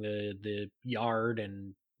trimming the yard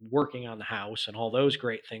and working on the house and all those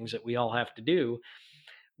great things that we all have to do,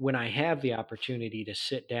 when I have the opportunity to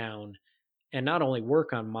sit down and not only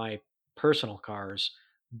work on my personal cars,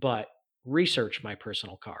 but research my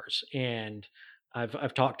personal cars. And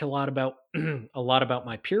I've talked a lot about a lot about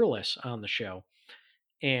my Peerless on the show.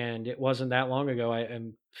 And it wasn't that long ago, a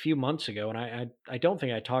few months ago, and I don't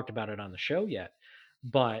think I talked about it on the show yet,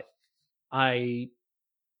 but I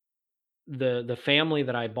the family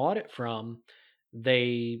that I bought it from,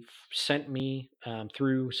 they sent me,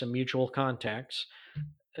 through some mutual contacts,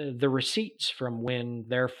 the receipts from when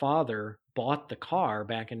their father bought the car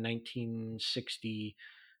back in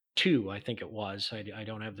 1962, I think it was. I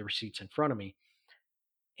don't have the receipts in front of me.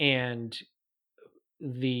 And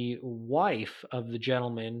the wife of the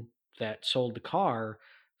gentleman that sold the car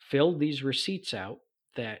filled these receipts out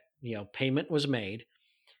that, payment was made,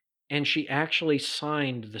 and she actually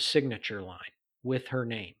signed the signature line with her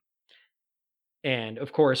name. And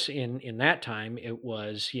of course, in that time, it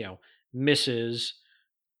was, Mrs.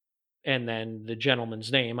 and then the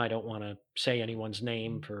gentleman's name. I don't want to say anyone's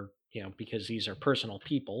name for, because these are personal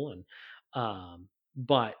people. And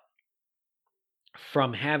but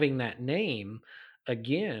from having that name,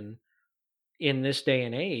 again, in this day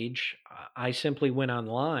and age, I simply went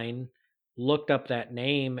online, looked up that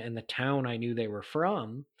name and the town I knew they were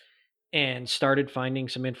from, and started finding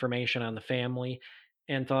some information on the family,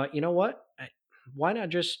 and thought, you know what? Why not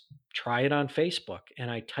just try it on Facebook?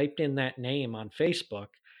 And I typed in that name on Facebook,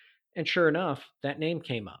 and sure enough, that name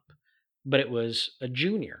came up, but it was a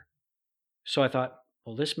junior. So I thought,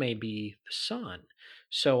 well, this may be the son.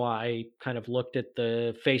 So I kind of looked at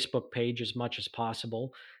the Facebook page as much as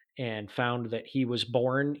possible and found that he was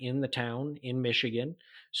born in the town in Michigan.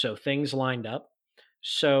 So things lined up.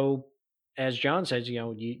 So, as John says,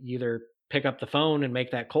 you either pick up the phone and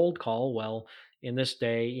make that cold call. Well, in this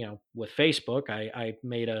day, with Facebook, I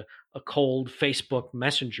made a cold Facebook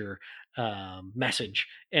Messenger message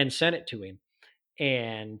and sent it to him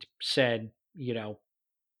and said,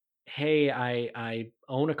 hey, I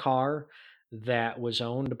own a car that was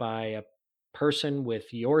owned by a person with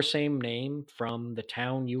your same name from the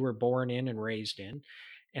town you were born in and raised in.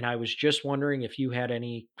 And I was just wondering if you had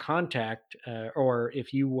any contact, or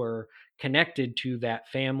if you were connected to that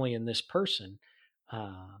family and this person,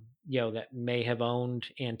 that may have owned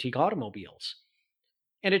antique automobiles.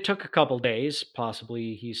 And it took a couple days.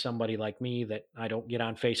 Possibly he's somebody like me that I don't get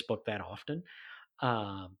on Facebook that often.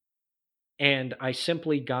 Um, and I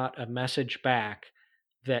simply got a message back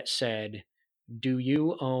that said, "Do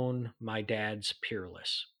you own my dad's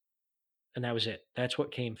Peerless?" And that was it. That's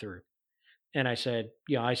what came through. And I said,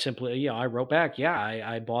 I wrote back, yeah,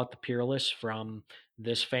 I bought the Peerless from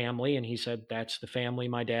this family. And he said, that's the family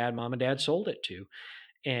mom and dad sold it to.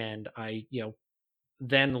 And I,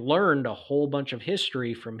 then learned a whole bunch of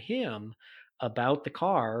history from him about the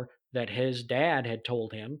car that his dad had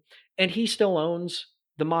told him. And he still owns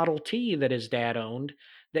the Model T that his dad owned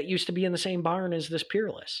that used to be in the same barn as this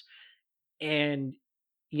Peerless. And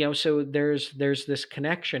so there's this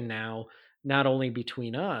connection now, not only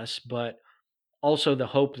between us, but also the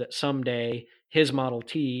hope that someday his Model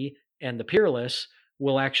T and the Peerless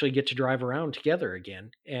will actually get to drive around together again.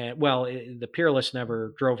 And well, the Peerless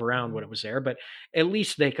never drove around when it was there, but at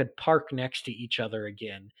least they could park next to each other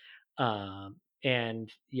again,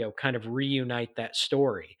 and kind of reunite that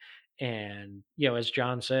story. And as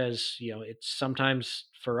John says, it's sometimes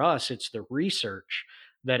for us, it's the research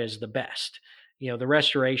that is the best. The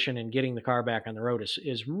restoration and getting the car back on the road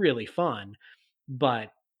is really fun,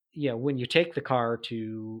 but when you take the car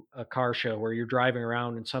to a car show where you're driving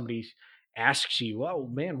around and somebody asks you, "Oh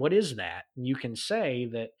man, what is that?" And you can say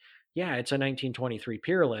that, yeah, it's a 1923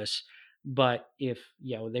 Peerless, but if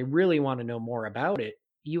they really want to know more about it,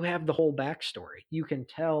 you have the whole backstory. You can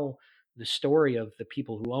tell the story of the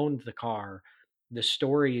people who owned the car, the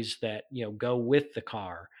stories that go with the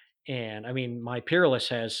car. And I mean, my Peerless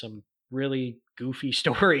has some really goofy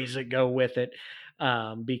stories that go with it,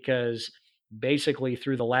 because basically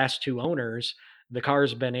through the last two owners, the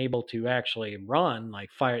car's been able to actually run,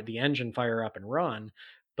 like fire the engine, fire up and run,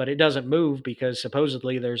 but it doesn't move because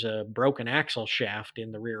supposedly there's a broken axle shaft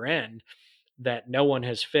in the rear end that no one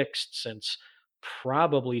has fixed since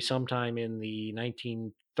probably sometime in the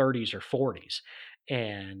 1930s or 40s.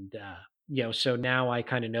 And so now I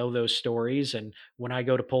kind of know those stories, and when I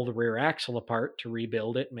go to pull the rear axle apart to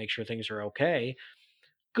rebuild it and make sure things are okay,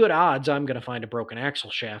 good odds I'm going to find a broken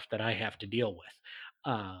axle shaft that I have to deal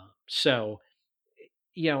with. So,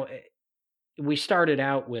 you know, eh, we started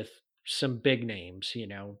out with some big names,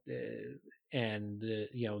 and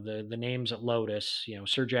the names at Lotus,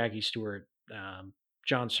 Sir Jackie Stewart,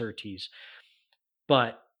 John Surtees,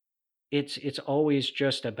 but it's always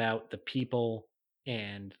just about the people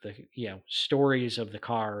and the stories of the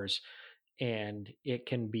cars, and it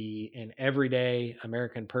can be an everyday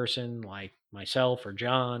American person like myself or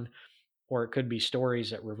John, or it could be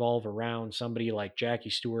stories that revolve around somebody like Jackie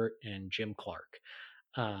Stewart and Jim Clark.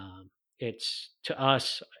 Um, it's to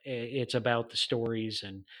us, it's about the stories,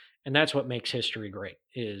 and that's what makes history great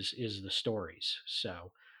is the stories.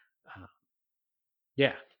 So, uh,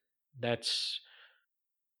 yeah, that's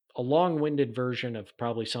a long-winded version of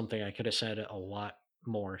probably something I could have said a lot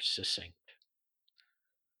more succinct.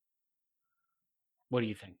 What do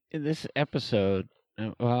you think? In this episode,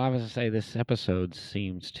 well, I was gonna say this episode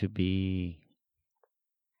seems to be,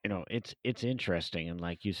 it's interesting, and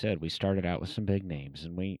like you said, we started out with some big names,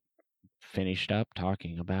 and we finished up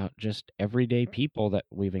talking about just everyday people that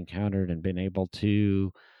we've encountered and been able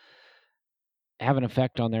to have an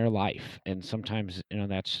effect on their life, and sometimes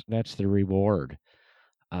that's the reward.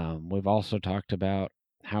 We've also talked about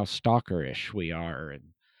how stalkerish we are, and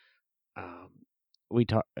um, we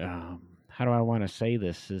talk. How do I want to say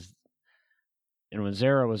this? Is and when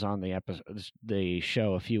Zara was on the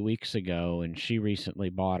show a few weeks ago, and she recently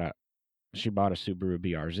bought a Subaru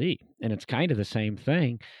BRZ, and it's kind of the same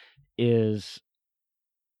thing. Is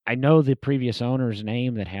I know the previous owner's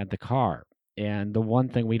name that had the car, and the one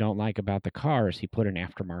thing we don't like about the car is he put an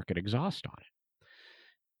aftermarket exhaust on it.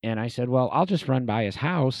 And I said, well, I'll just run by his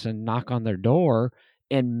house and knock on their door,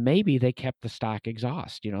 and maybe they kept the stock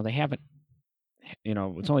exhaust. They haven't.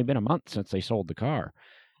 It's only been a month since they sold the car,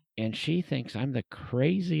 and she thinks I'm the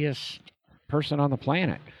craziest person on the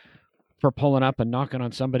planet for pulling up and knocking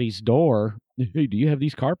on somebody's door. Hey, do you have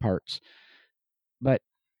these car parts? But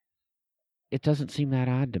it doesn't seem that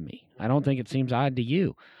odd to me. I don't think it seems odd to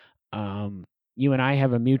you. You and I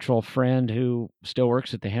have a mutual friend who still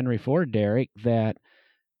works at the Henry Ford, Derek, that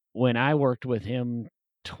when I worked with him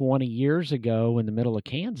 20 years ago in the middle of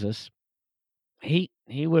Kansas, he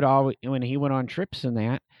would always, when he went on trips and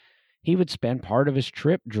that, he would spend part of his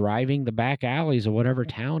trip driving the back alleys of whatever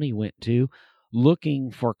town he went to,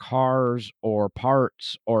 looking for cars or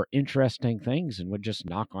parts or interesting things, and would just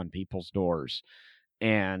knock on people's doors.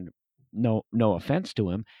 And no offense to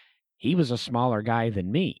him, he was a smaller guy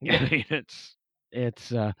than me. I mean,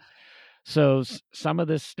 it's so some of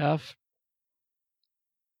this stuff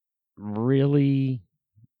really,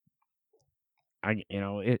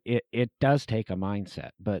 it does take a mindset,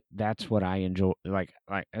 but that's what I enjoy. Like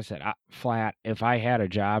I said, flat, if I had a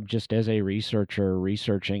job just as a researcher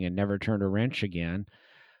researching and never turned a wrench again,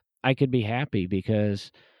 I could be happy,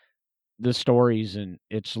 because the stories and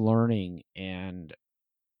it's learning, and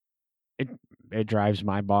it drives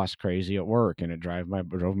my boss crazy at work, and it drove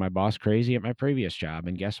my boss crazy at my previous job,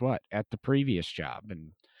 and guess what? At the previous job.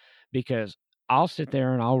 And because I'll sit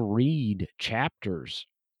there and I'll read chapters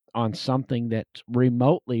on something that's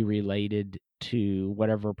remotely related to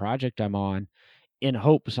whatever project I'm on, in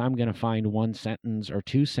hopes I'm going to find one sentence or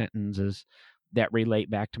two sentences that relate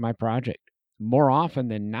back to my project. More often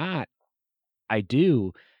than not, I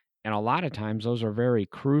do. And a lot of times those are very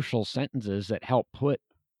crucial sentences that help put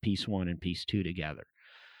piece one and piece two together.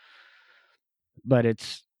 But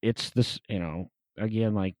it's this,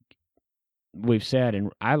 again, like we've said,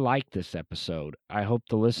 and I like this episode. I hope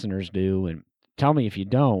the listeners do, and tell me if you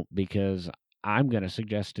don't, because I'm going to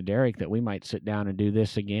suggest to Derek that we might sit down and do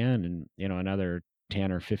this again, and another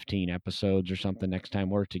 10 or 15 episodes or something next time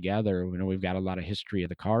we're together. We've got a lot of history of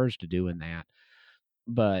the cars to do in that,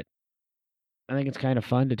 but I think it's kind of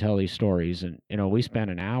fun to tell these stories. And we spent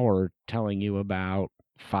an hour telling you about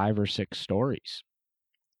 5 or 6 stories.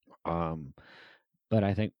 But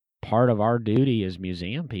I think part of our duty as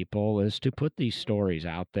museum people is to put these stories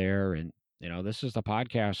out there. And this is the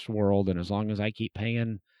podcast world, and as long as I keep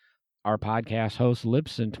paying our podcast host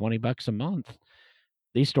Libsyn $20 a month,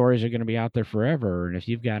 these stories are going to be out there forever. And if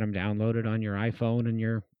you've got them downloaded on your iPhone and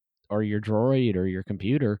your Droid or your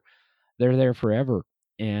computer, they're there forever.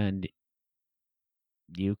 And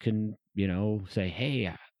you can say,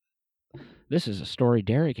 hey, this is a story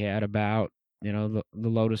Derek had about the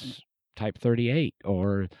Lotus Type 38,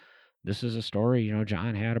 or this is a story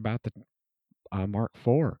John had about the Mark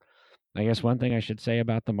IV. I guess one thing I should say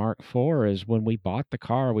about the Mark IV is when we bought the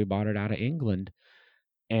car, we bought it out of England,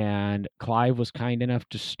 and Clive was kind enough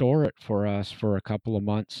to store it for us for a couple of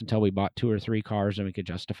months until we bought 2 or 3 cars and we could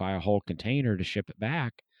justify a whole container to ship it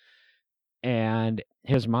back. And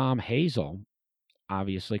his mom, Hazel,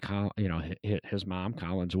 obviously, his mom,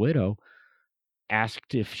 Colin's widow,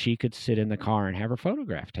 asked if she could sit in the car and have her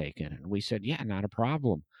photograph taken. And we said, yeah, not a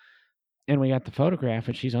problem. And we got the photograph,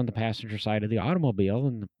 and she's on the passenger side of the automobile.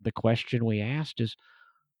 And the question we asked is,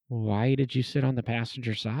 why did you sit on the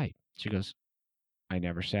passenger side? She goes, I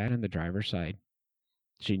never sat in the driver's side.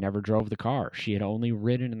 She never drove the car. She had only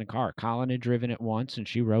ridden in the car. Colin had driven it once, and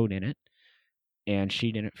she rode in it, and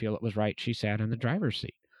she didn't feel it was right. She sat in the driver's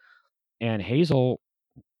seat. And Hazel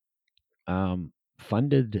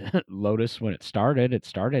funded Lotus when it started. It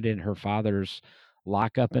started in her father's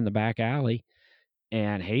lockup in the back alley.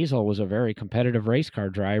 And Hazel was a very competitive race car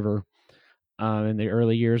driver in the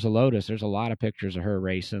early years of Lotus. There's a lot of pictures of her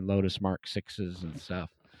racing Lotus Mark 6s and stuff.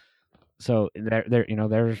 So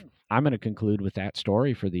there's I'm going to conclude with that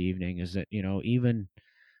story for the evening, is that, even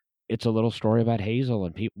it's a little story about Hazel,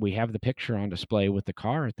 and we have the picture on display with the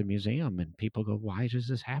car at the museum, and people go, why does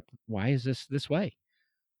this happen? Why is this way?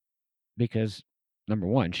 Because number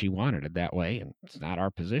one, she wanted it that way, and it's not our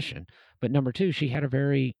position. But number two, she had a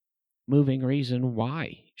very moving reason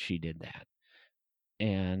why she did that.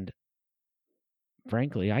 And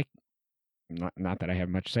frankly, not that I have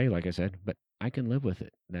much say, like I said, but I can live with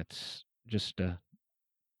it. That's just a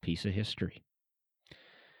piece of history.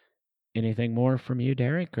 Anything more from you,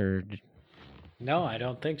 Derek, or? No, I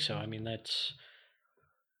don't think so. I mean, that's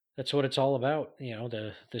what it's all about,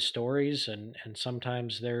 the stories, and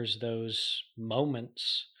sometimes there's those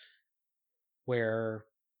moments where,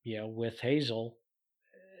 with Hazel,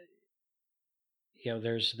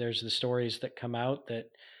 there's the stories that come out that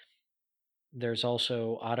there's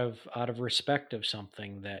also out of respect of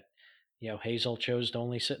something that, Hazel chose to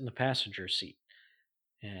only sit in the passenger seat.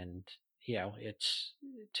 And it's,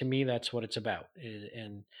 to me, that's what it's about.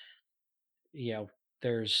 And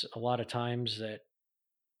there's a lot of times that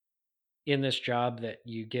in this job that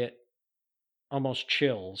you get almost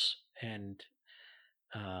chills, and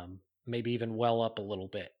maybe even well up a little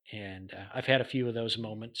bit. And I've had a few of those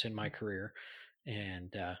moments in my career,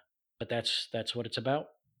 and but that's what it's about.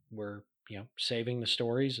 We're saving the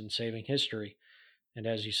stories and saving history. And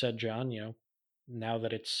as you said, John, now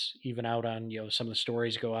that it's even out on, some of the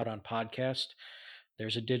stories go out on podcast,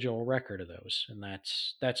 there's a digital record of those, and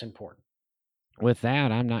that's important. With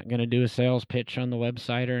that, I'm not going to do a sales pitch on the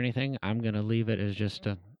website or anything. I'm going to leave it as just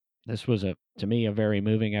this was to me, a very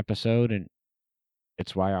moving episode, and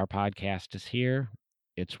it's why our podcast is here.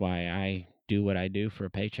 It's why I do what I do for a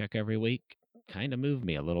paycheck every week. Kind of moved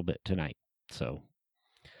me a little bit tonight. So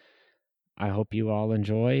I hope you all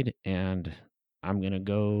enjoyed, and I'm going to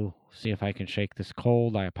go see if I can shake this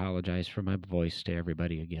cold. I apologize for my voice to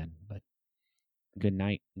everybody again, but good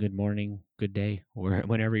night, good morning, good day, or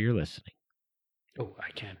whenever you're listening. Oh,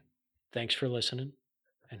 I can. Thanks for listening,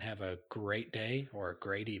 and have a great day or a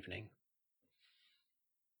great evening.